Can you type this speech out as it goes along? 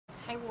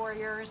Hey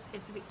Warriors,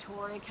 it's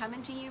Victoria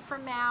coming to you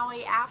from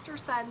Maui after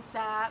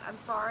sunset. I'm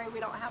sorry we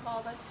don't have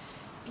all the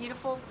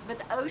beautiful, but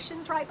the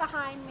ocean's right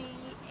behind me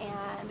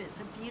and it's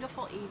a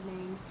beautiful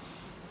evening.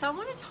 So I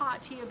want to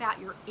talk to you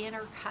about your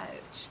inner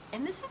coach,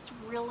 and this is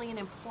really an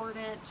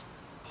important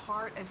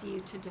part of you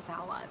to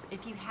develop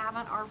if you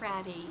haven't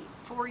already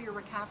for your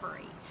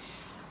recovery.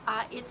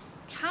 It's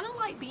kind of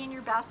like being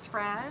your best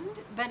friend,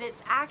 but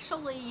it's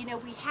actually,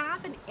 we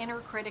have an inner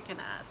critic in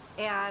us.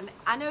 And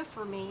I know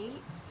for me,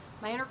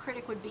 my inner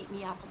critic would beat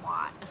me up a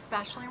lot,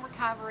 especially in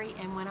recovery,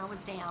 and when I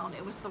was down,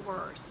 it was the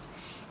worst.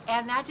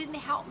 And that didn't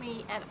help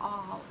me at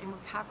all in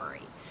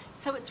recovery.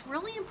 So it's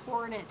really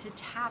important to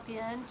tap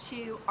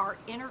into our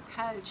inner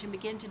coach and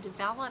begin to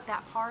develop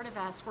that part of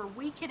us where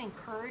we can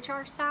encourage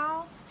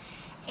ourselves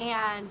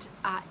and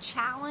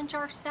challenge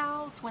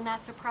ourselves when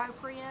that's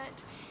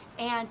appropriate,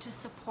 and to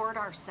support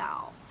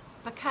ourselves.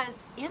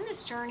 Because in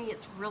this journey,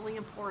 it's really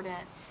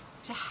important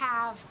to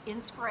have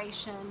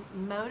inspiration,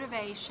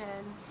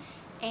 motivation,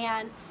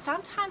 and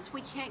sometimes we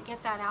can't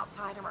get that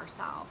outside of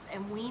ourselves,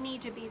 and we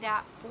need to be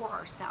that for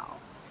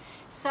ourselves.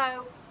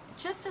 So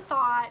just a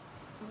thought,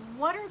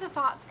 what are the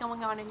thoughts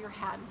going on in your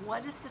head?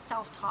 What is the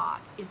self-talk?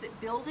 Is it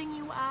building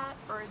you up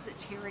or is it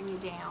tearing you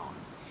down?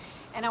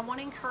 And I want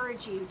to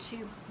encourage you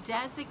to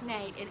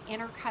designate an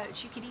inner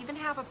coach. You could even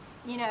have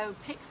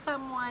pick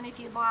someone if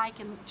you'd like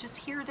and just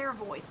hear their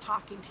voice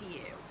talking to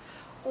you.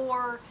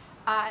 Or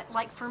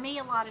like for me,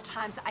 a lot of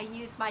times I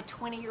use my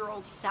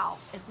 20-year-old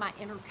self as my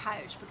inner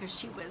coach because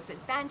she was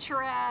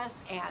adventurous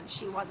and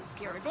she wasn't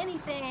scared of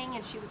anything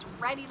and she was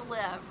ready to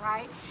live,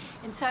 right?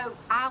 And so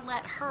I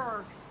let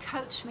her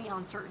coach me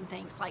on certain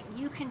things, like,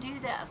 you can do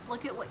this,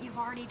 look at what you've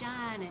already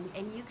done,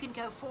 and you can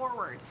go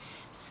forward.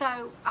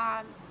 So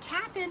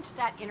tap into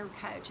that inner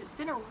coach. It's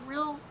been a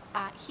real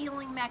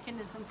healing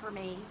mechanism for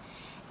me,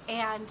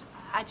 and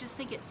I just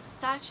think it's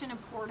such an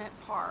important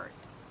part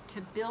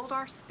to build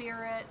our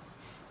spirits,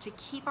 to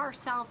keep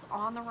ourselves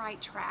on the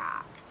right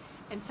track.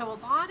 And so a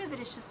lot of it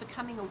is just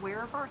becoming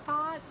aware of our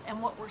thoughts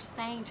and what we're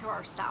saying to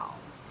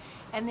ourselves,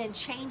 and then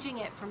changing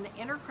it from the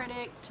inner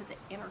critic to the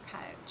inner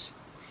coach.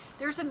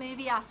 There's a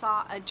movie I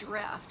saw,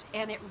 Adrift,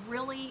 and it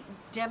really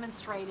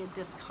demonstrated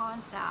this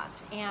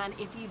concept. And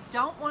if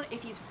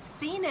you've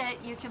seen it,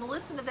 you can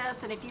listen to this,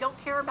 and if you don't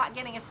care about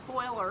getting a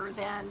spoiler,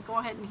 then go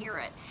ahead and hear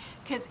it.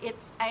 Because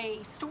it's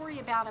a story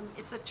about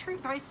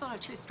based on a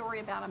true story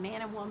about a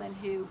man and woman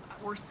who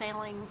were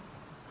sailing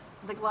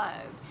the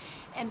globe.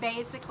 And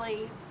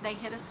basically, they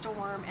hit a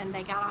storm and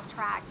they got off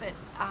track. But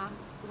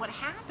what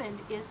happened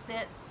is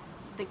that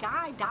the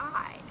guy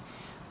died.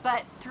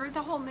 But through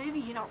the whole movie,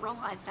 you don't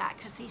realize that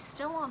because he's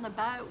still on the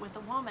boat with the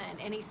woman,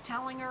 and he's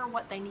telling her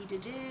what they need to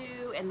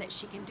do and that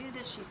she can do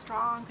this, she's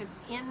strong, because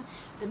in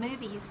the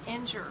movie he's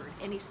injured,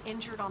 and he's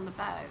injured on the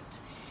boat.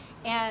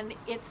 And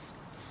it's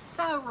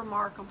so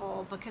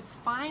remarkable because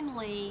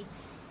finally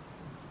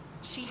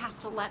she has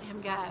to let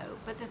him go.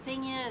 But the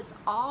thing is,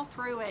 all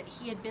through it,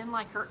 he had been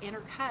like her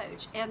inner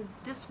coach. And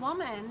this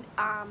woman,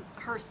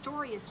 her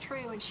story is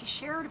true, and she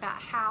shared about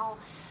how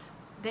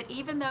that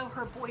even though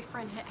her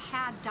boyfriend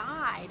had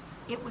died,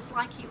 it was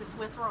like he was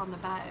with her on the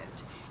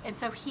boat. And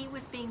so he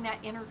was being that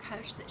inner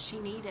coach that she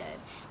needed.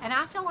 And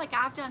I feel like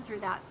I've done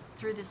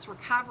through this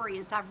recovery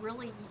is I've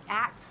really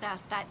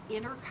accessed that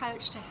inner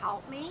coach to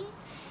help me.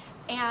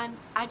 And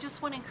I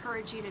just want to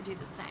encourage you to do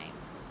the same.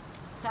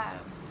 So,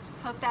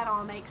 hope that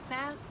all makes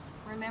sense.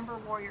 Remember,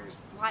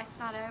 Warriors, life's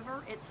not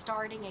over, it's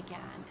starting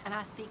again. And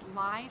I speak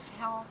life,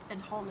 health,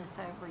 and wholeness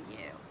over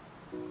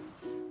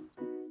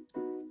you.